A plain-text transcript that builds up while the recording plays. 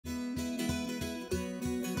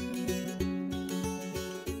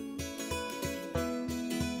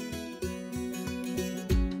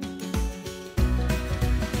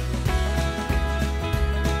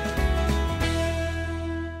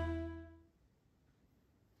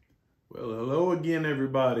again,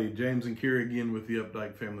 everybody. James and Kira again with the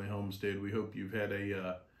Updike Family Homestead. We hope you've had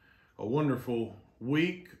a wonderful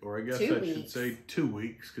week, or I guess should say 2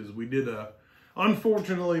 weeks, because we did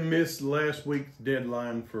unfortunately miss last week's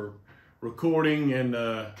deadline for recording and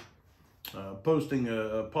posting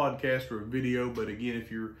a podcast or a video. But again, if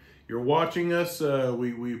you're watching us,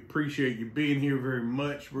 we appreciate you being here very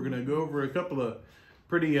much. We're going to go over a couple of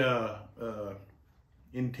pretty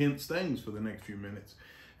intense things for the next few minutes.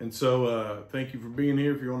 And so thank you for being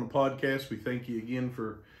here. If you're on the podcast, we thank you again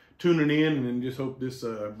for tuning in, and just hope this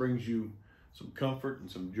brings you some comfort and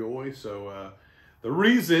some joy. So the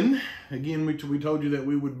reason, again, we told you that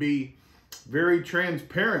we would be very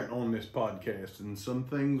transparent on this podcast, and some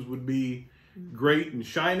things would be great and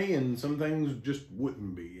shiny, and some things just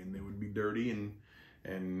wouldn't be, and they would be dirty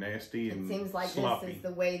and nasty and sloppy. It seems like sloppy. This is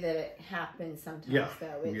the way that it happens sometimes,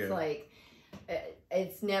 though. It's like,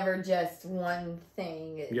 it's never just one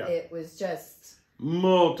thing. It was just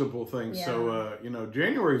multiple things. Yeah. So,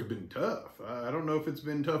 January's been tough. I don't know if it's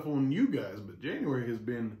been tough on you guys, but January has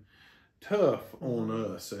been tough on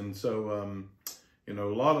us. And so, a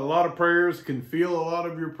lot of prayers, can feel a lot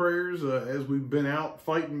of your prayers as we've been out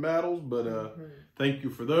fighting battles, but thank you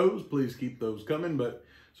for those. Please keep those coming. But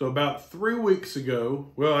so about 3 weeks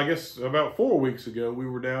ago, well, I guess about 4 weeks ago, we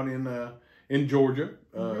were down in Georgia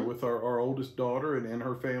with our oldest daughter and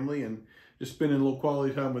her family, and just spending a little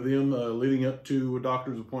quality time with them leading up to a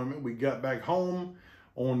doctor's appointment. We got back home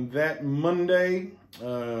on that Monday,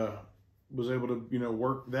 was able to,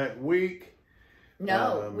 work that week.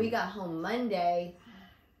 No, we got home Monday,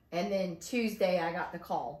 and then Tuesday I got the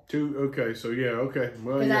call. Okay, so okay.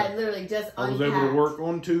 Well, because I literally just unpacked. I was able to work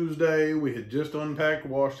on Tuesday. We had just unpacked,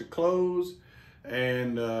 washed the clothes,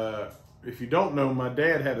 and if you don't know, my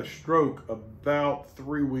dad had a stroke about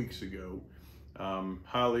 3 weeks ago.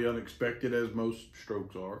 Highly unexpected, as most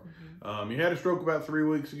strokes are. He had a stroke about 3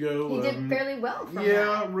 weeks ago. He did fairly well from that.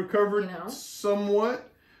 Yeah, recovered somewhat.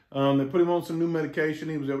 They put him on some new medication.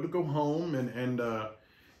 He was able to go home and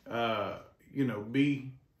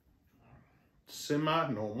be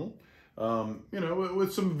semi-normal,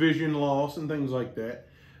 with some vision loss and things like that.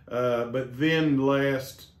 But then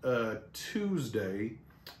last Tuesday,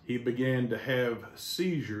 he began to have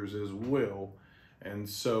seizures as well. And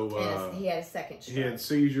so he had a second stroke. He had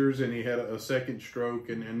seizures, and he had a second stroke,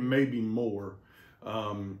 and maybe more.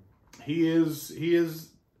 He is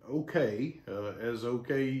okay, as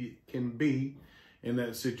okay can be in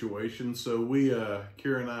that situation. So we,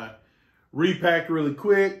 Kira and I, repacked really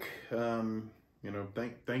quick.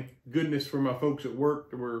 Thank goodness for my folks at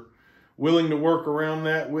work that were willing to work around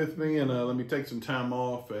that with me and let me take some time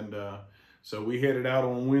off. And so we headed out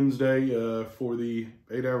on Wednesday for the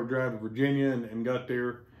 8-hour drive to Virginia, and got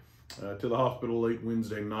there to the hospital late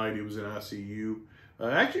Wednesday night. He was in ICU.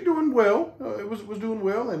 Actually doing well. It was doing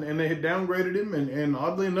well, and they had downgraded him, and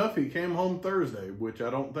oddly enough, he came home Thursday, which I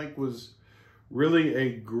don't think was really a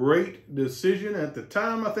great decision at the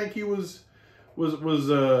time. I think he was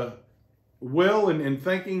well and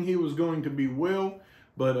thinking he was going to be well,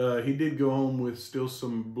 but he did go home with still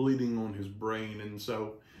some bleeding on his brain, and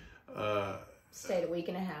so stayed a week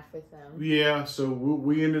and a half with them. Yeah, so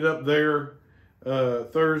we ended up there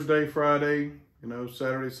Thursday, Friday,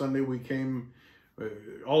 Saturday, Sunday. We came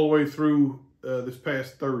all the way through this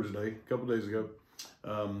past Thursday, a couple days ago.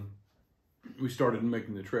 We started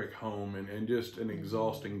making the trek home, and just an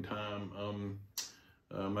exhausting time.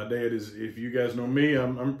 My dad is, if you guys know me,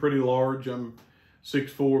 I'm pretty large. I'm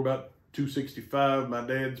 6'4", about 265. My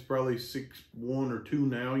dad's probably 6'1" or 2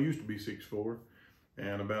 now. He used to be 6'4",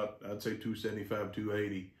 and about, I'd say 275,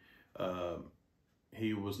 280.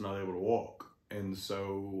 He was not able to walk, and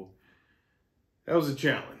so that was a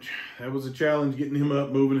challenge. That was a challenge, getting him up,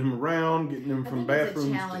 moving him around, getting him from bathrooms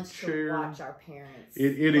to chair. It's a challenge to watch our parents.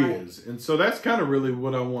 It is. And so that's kind of really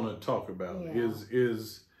what I want to talk about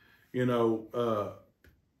is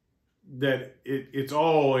that it's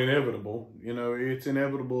all inevitable. It's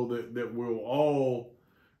inevitable that we'll all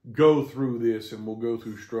go through this, and we'll go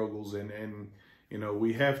through struggles, and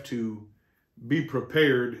we have to be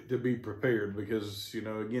prepared to be prepared, because,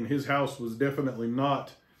 again, his house was definitely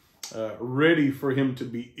not ready for him to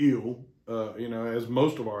be ill, as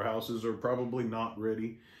most of our houses are probably not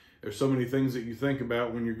ready. There's so many things that you think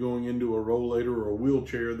about when you're going into a rollator or a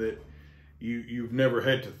wheelchair that you've never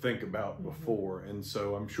had to think about before. And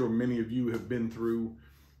so I'm sure many of you have been through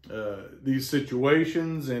these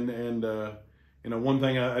situations, and one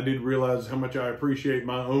thing I did realize how much I appreciate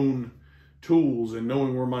my own tools and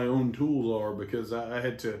knowing where my own tools are, because I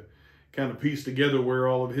had to kind of piece together where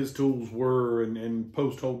all of his tools were, and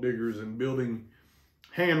post hole diggers and building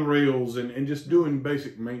handrails and just doing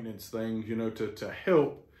basic maintenance things, you know, to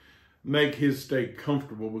help make his stay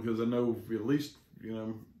comfortable, because I know at least, you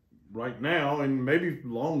know, right now, and maybe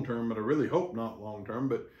long term, but I really hope not long term,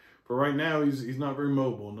 but for right now, he's not very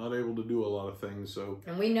mobile, not able to do a lot of things. So,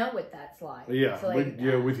 and we know what that's like. Yeah, it's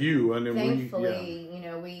like, with you, and then thankfully, you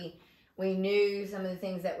know, we knew some of the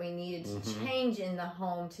things that we needed to change in the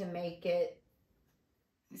home to make it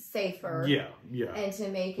safer. Yeah. And to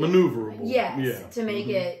make it maneuverable. Yes, to make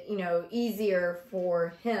it, you know, easier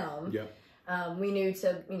for him. Yeah. We knew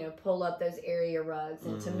to, you know, pull up those area rugs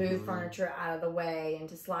and to move furniture out of the way and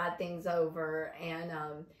to slide things over and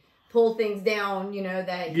pull things down, you know,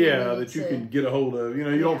 that you can get a hold of. You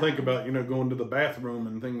know, you don't think about, you know, going to the bathroom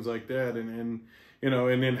and things like that, and you know,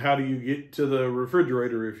 and then how do you get to the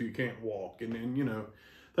refrigerator if you can't walk, and you know,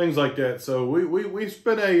 things like that. So we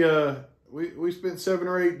spent we spent 7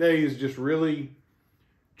 or 8 days just really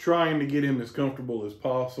trying to get him as comfortable as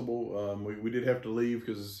possible. We did have to leave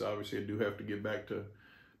because obviously I do have to get back to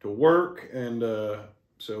work, and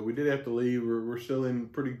so we did have to leave. We're still in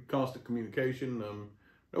pretty constant communication.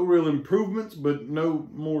 No real improvements, but no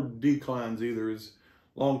more declines either. His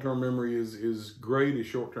long-term memory is great. His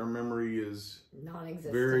short-term memory is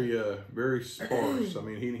non-existent. Very sparse. I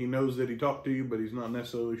mean, he knows that he talked to you, but he's not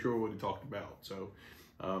necessarily sure what he talked about. So,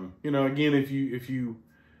 you know, again, if you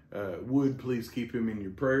would please keep him in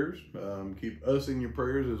your prayers. Keep us in your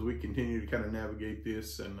prayers as we continue to kind of navigate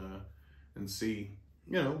this and see,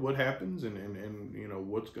 you know, what happens and you know,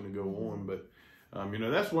 what's going to go on. But you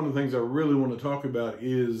know, that's one of the things I really want to talk about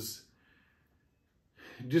is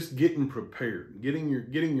just getting prepared, getting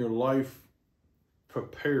your life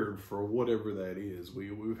prepared for whatever that is.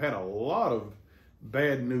 We've had a lot of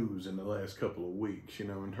bad news in the last couple of weeks, you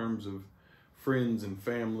know, in terms of friends and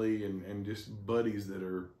family and just buddies that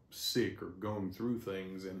are sick or going through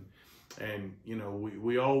things. And you know,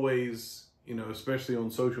 we always, you know, especially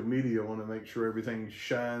on social media, want to make sure everything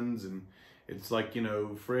shines and it's like, you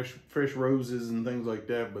know, fresh roses and things like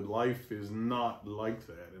that, but life is not like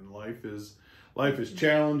that. And life is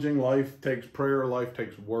challenging. Life takes prayer. Life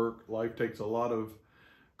takes work. Life takes a lot of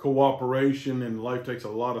cooperation, and life takes a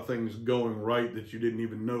lot of things going right that you didn't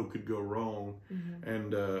even know could go wrong.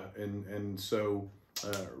 And so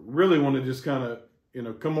really want to just kind of, you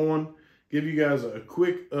know, come on, give you guys a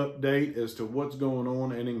quick update as to what's going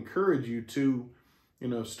on and encourage you to, you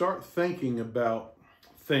know, start thinking about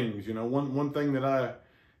things. You know, one thing that I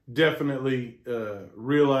definitely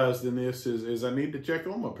realized in this is I need to check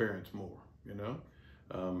on my parents more. You know,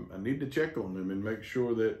 I need to check on them and make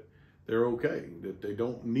sure that they're okay, that they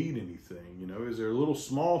don't need anything. You know, is there little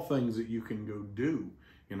small things that you can go do?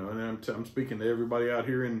 You know, and I'm speaking to everybody out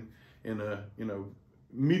here in a, you know,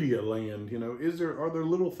 media land. You know, are there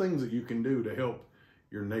little things that you can do to help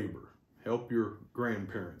your neighbor, help your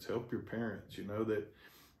grandparents, help your parents? You know,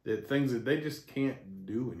 that things that they just can't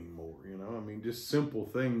do anymore, you know? I mean, just simple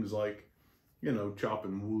things like, you know,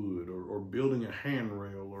 chopping wood or building a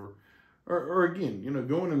handrail or again, you know,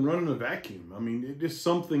 going and running a vacuum. I mean, it's just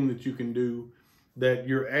something that you can do that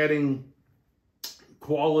you're adding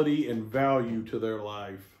quality and value to their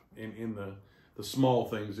life in the small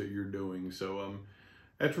things that you're doing. So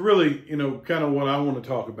that's really, you know, kind of what I want to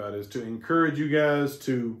talk about, is to encourage you guys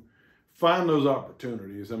to find those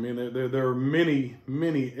opportunities. I mean, there are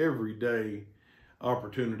many everyday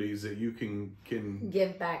opportunities that you can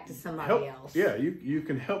give back to somebody else. Yeah, you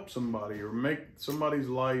can help somebody or make somebody's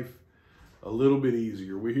life a little bit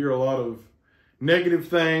easier. We hear a lot of negative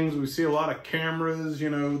things. We see a lot of cameras, you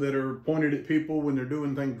know, that are pointed at people when they're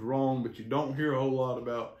doing things wrong, but you don't hear a whole lot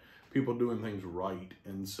about people doing things right.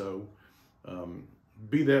 And so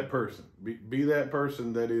be that person. Be that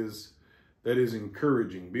person that is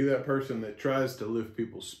encouraging. Be that person that tries to lift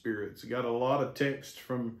people's spirits. Got a lot of texts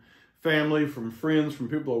from family, from friends, from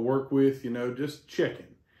people I work with, you know, just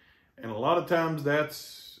checking. And a lot of times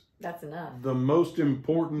that's enough. The most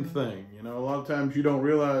important thing. You know, a lot of times you don't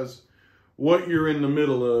realize what you're in the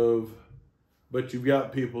middle of, but you've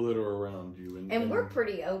got people that are around you. And we're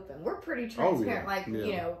pretty open. We're pretty transparent. Like,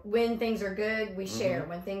 you know, when things are good, we share.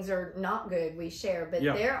 When things are not good, we share. But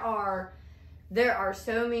there are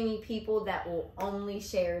so many people that will only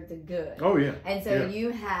share the good. Oh, yeah. And so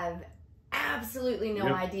you have absolutely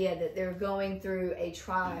no idea that they're going through a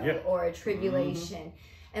trial or a tribulation.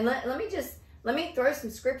 And let me throw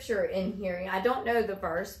some scripture in here. I don't know the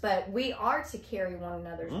verse, but we are to carry one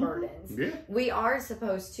another's burdens. Yeah. We are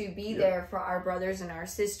supposed to be there for our brothers and our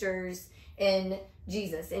sisters in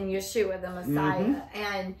Jesus, in Yeshua the Messiah.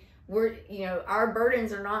 And we're, you know, our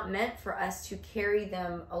burdens are not meant for us to carry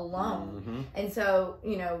them alone. And so,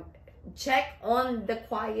 you know, check on the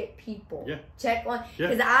quiet people. Yeah. Check on,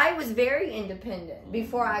 because I was very independent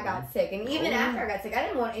before I got sick. And even after I got sick, I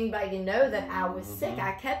didn't want anybody to know that I was sick.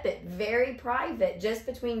 I kept it very private, just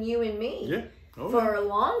between you and me. Yeah. For a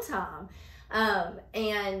long time.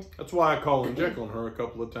 And that's why I call and check on her a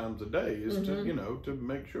couple of times a day, is to, you know, to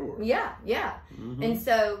make sure. Yeah. And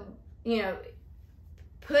so, you know,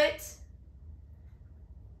 put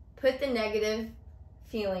the negative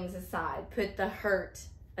feelings aside, put the hurt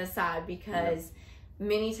aside, because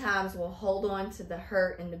many times we'll hold on to the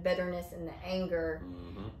hurt and the bitterness and the anger,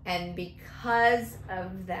 and because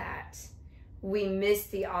of that, we miss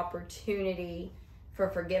the opportunity for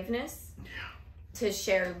forgiveness, to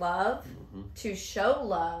share love, to show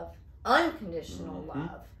love, unconditional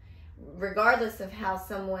love, regardless of how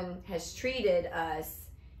someone has treated us.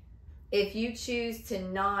 If you choose to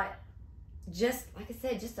not, just like I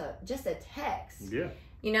said, just a text. Yeah.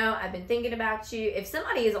 You know, I've been thinking about you. If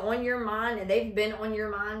somebody is on your mind and they've been on your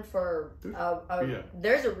mind for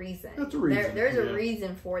there's a reason. That's a reason. There's a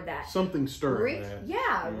reason for that. Something stirring.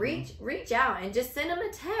 Reach out and just send them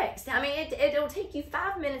a text. I mean, it'll take you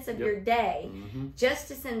 5 minutes of your day just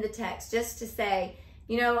to send the text, just to say,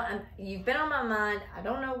 you know, you've been on my mind. I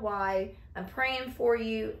don't know why. I'm praying for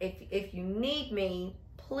you. If you need me,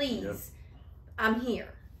 please, I'm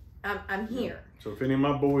here. I'm here. So if any of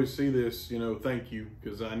my boys see this, you know, thank you,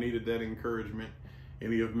 because I needed that encouragement.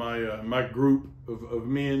 Any of my my group of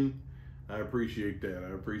men, I appreciate that.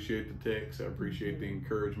 I appreciate the text. I appreciate the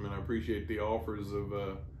encouragement. I appreciate the offers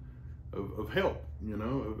of help. You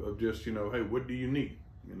know, of just, you know, hey, what do you need?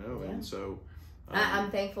 You know, and so. I'm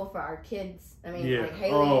thankful for our kids. I mean, like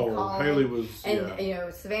Haley and Colin. Haley was, and you know,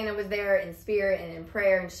 Savannah was there in spirit and in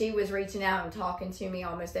prayer, and she was reaching out and talking to me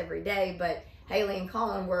almost every day. But Haley and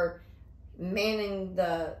Colin were manning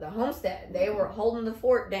the homestead. They were holding the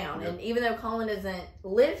fort down. And even though Colin doesn't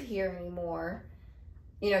live here anymore,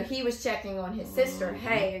 you know, he was checking on his sister.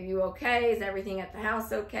 Hey, are you okay? Is everything at the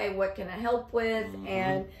house okay? What can I help with?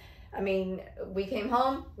 And I mean, we came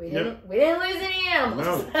home. We didn't lose any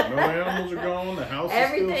animals. No animals are gone. The house is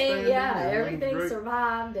still standing. Everything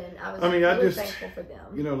survived, and I was really thankful for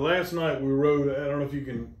them. You know, last night we rode. I don't know if you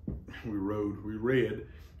can. We read.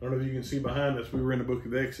 I don't know if you can see behind us. We were in the book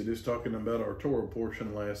of Exodus talking about our Torah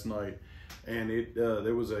portion last night, and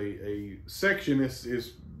there was a section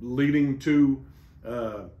is leading to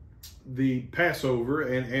the Passover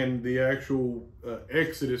and the actual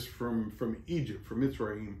Exodus from Egypt, from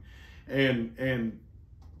Mitzrayim. And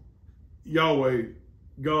Yahweh,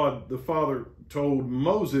 God the Father, told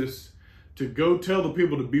Moses to go tell the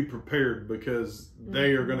people to be prepared, because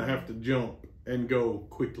they are going to have to jump and go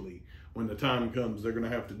quickly. When the time comes, they're going to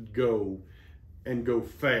have to go and go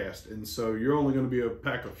fast. And so you're only going to be able to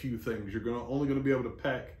pack a few things. You're only going to be able to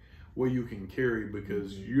pack what you can carry,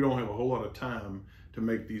 because you don't have a whole lot of time to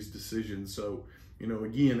make these decisions. So, you know,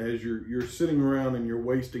 again, as you're sitting around and you're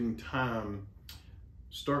wasting time,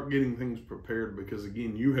 start getting things prepared, because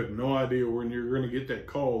again, you have no idea when you're going to get that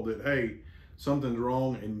call that, hey, something's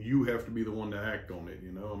wrong, and you have to be the one to act on it.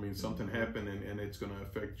 You know, I mean, something happened and it's going to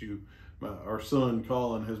affect you. Our son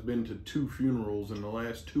Colin has been to 2 funerals in the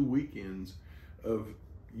last 2 weekends of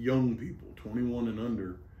young people, 21 and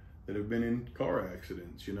under, that have been in car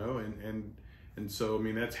accidents, you know, and so, I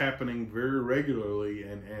mean, that's happening very regularly,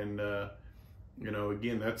 and you know,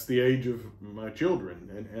 again, that's the age of my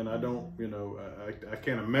children, and I don't, you know, I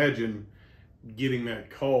can't imagine getting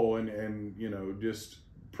that call and you know, just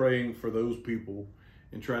praying for those people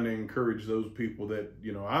and trying to encourage those people that,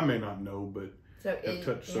 you know, I may not know, but have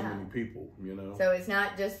touched so many people, you know. So it's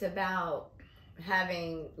not just about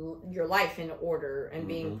having your life in order and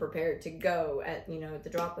being prepared to go at, you know, at the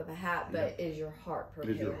drop of a hat, but is your heart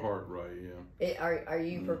prepared? Is your heart right? Yeah. Are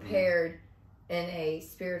you prepared in a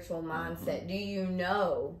spiritual mindset? Do you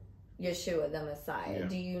know Yeshua the Messiah?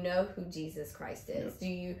 Do you know who Jesus Christ is? Do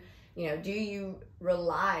you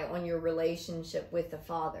rely on your relationship with the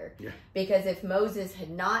Father? Because if Moses had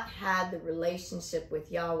not had the relationship with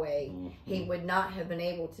Yahweh, he would not have been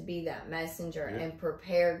able to be that messenger and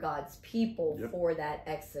prepare God's people for that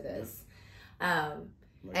Exodus.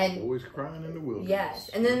 And always crying in the wilderness. Yes.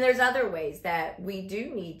 And then there's other ways that we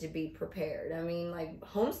do need to be prepared. I mean, like,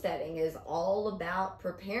 homesteading is all about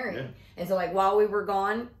preparing. And so, like, while we were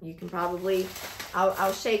gone, you can probably,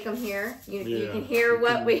 I'll shake them here. You can hear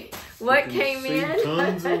what came in.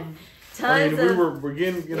 Tons of, I mean, we were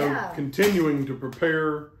again, you know, continuing to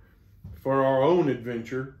prepare for our own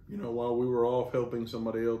adventure, you know, while we were off helping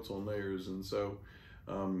somebody else on theirs. And so,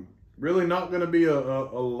 really not going to be a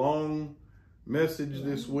long message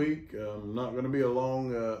this week. Not going to be a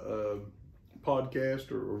long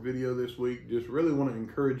podcast or video this week. Just really want to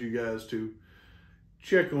encourage you guys to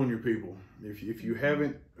check on your people. If you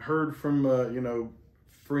haven't heard from,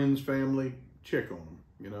 friends, family, check on them.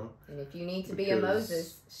 And if you need to be a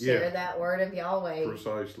Moses, share that word of Yahweh.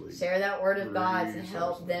 Precisely. Share that word of God to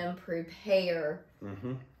help them prepare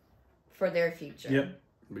for their future. Yep.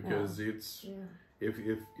 Because it's if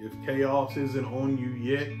chaos isn't on you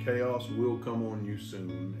yet, chaos will come on you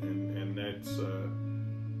soon, and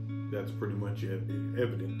that's pretty much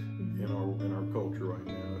evident in our culture right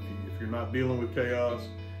now. If you're not dealing with chaos,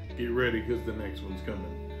 get ready because the next one's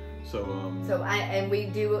coming. So we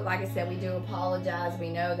do, like I said, we do apologize. We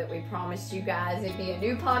know that we promised you guys it'd be a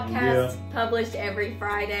new podcast published every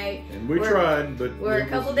Friday. And we tried, but we're a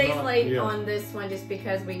couple days late on this one just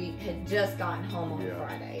because we had just gotten home on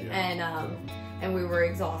Friday and we were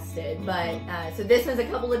exhausted. But so this one's a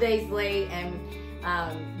couple of days late, and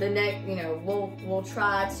the next, we'll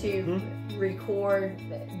try to record.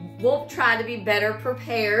 We'll try to be better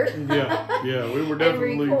prepared. We were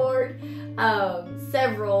definitely and record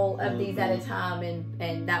several of these at a time,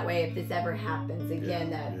 and that way, if this ever happens again,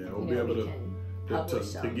 we'll be able to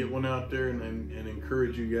get one out there and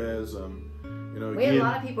encourage you guys. We had a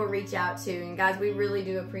lot of people reach out to, and guys, we really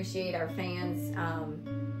do appreciate our fans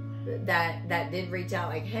that did reach out,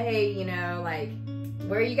 like, hey,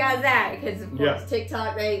 where are you guys at? Because of course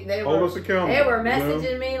TikTok, they hold us accountable. They were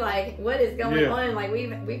messaging me like, what is going on? Like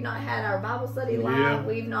we've not had our Bible study live.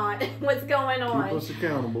 We've not what's going on. Keep us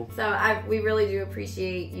accountable. So we really do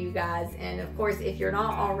appreciate you guys, and of course, if you're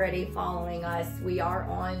not already following us, we are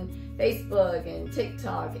on Facebook and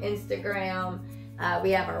TikTok, Instagram. We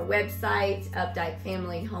have our website,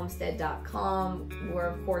 UpDikeFamilyHomestead.com. We're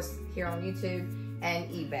of course here on YouTube and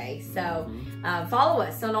eBay. So follow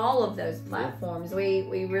us on all of those platforms.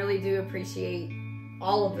 We really do appreciate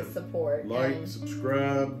all of the support. Like,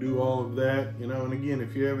 subscribe, do all of that. And again,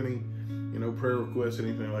 if you have any, prayer requests,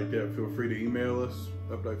 anything like that, feel free to email us,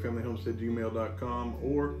 UpDikeFamilyHomestead@gmail.com,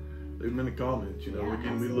 or leave them in the comments.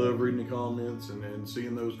 Again, we love reading the comments and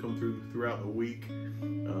seeing those come throughout the week.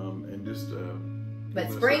 And just but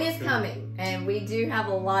spring is coming, and we do have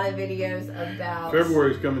a lot of videos about...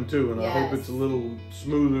 February's coming too, and I hope it's a little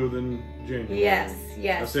smoother than January. Yes.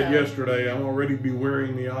 I said yesterday, I'm already be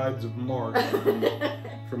wearing the Ides of March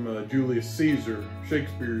from Julius Caesar,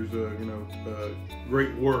 Shakespeare's,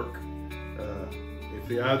 great work. If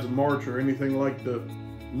the Ides of March are anything like the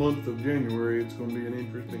month of January, it's going to be an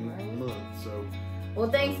interesting month. So. Well,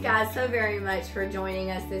 thanks, guys, so very much for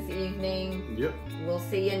joining us this evening. Yep. We'll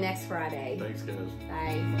see you next Friday. Thanks, guys.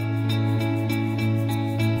 Bye.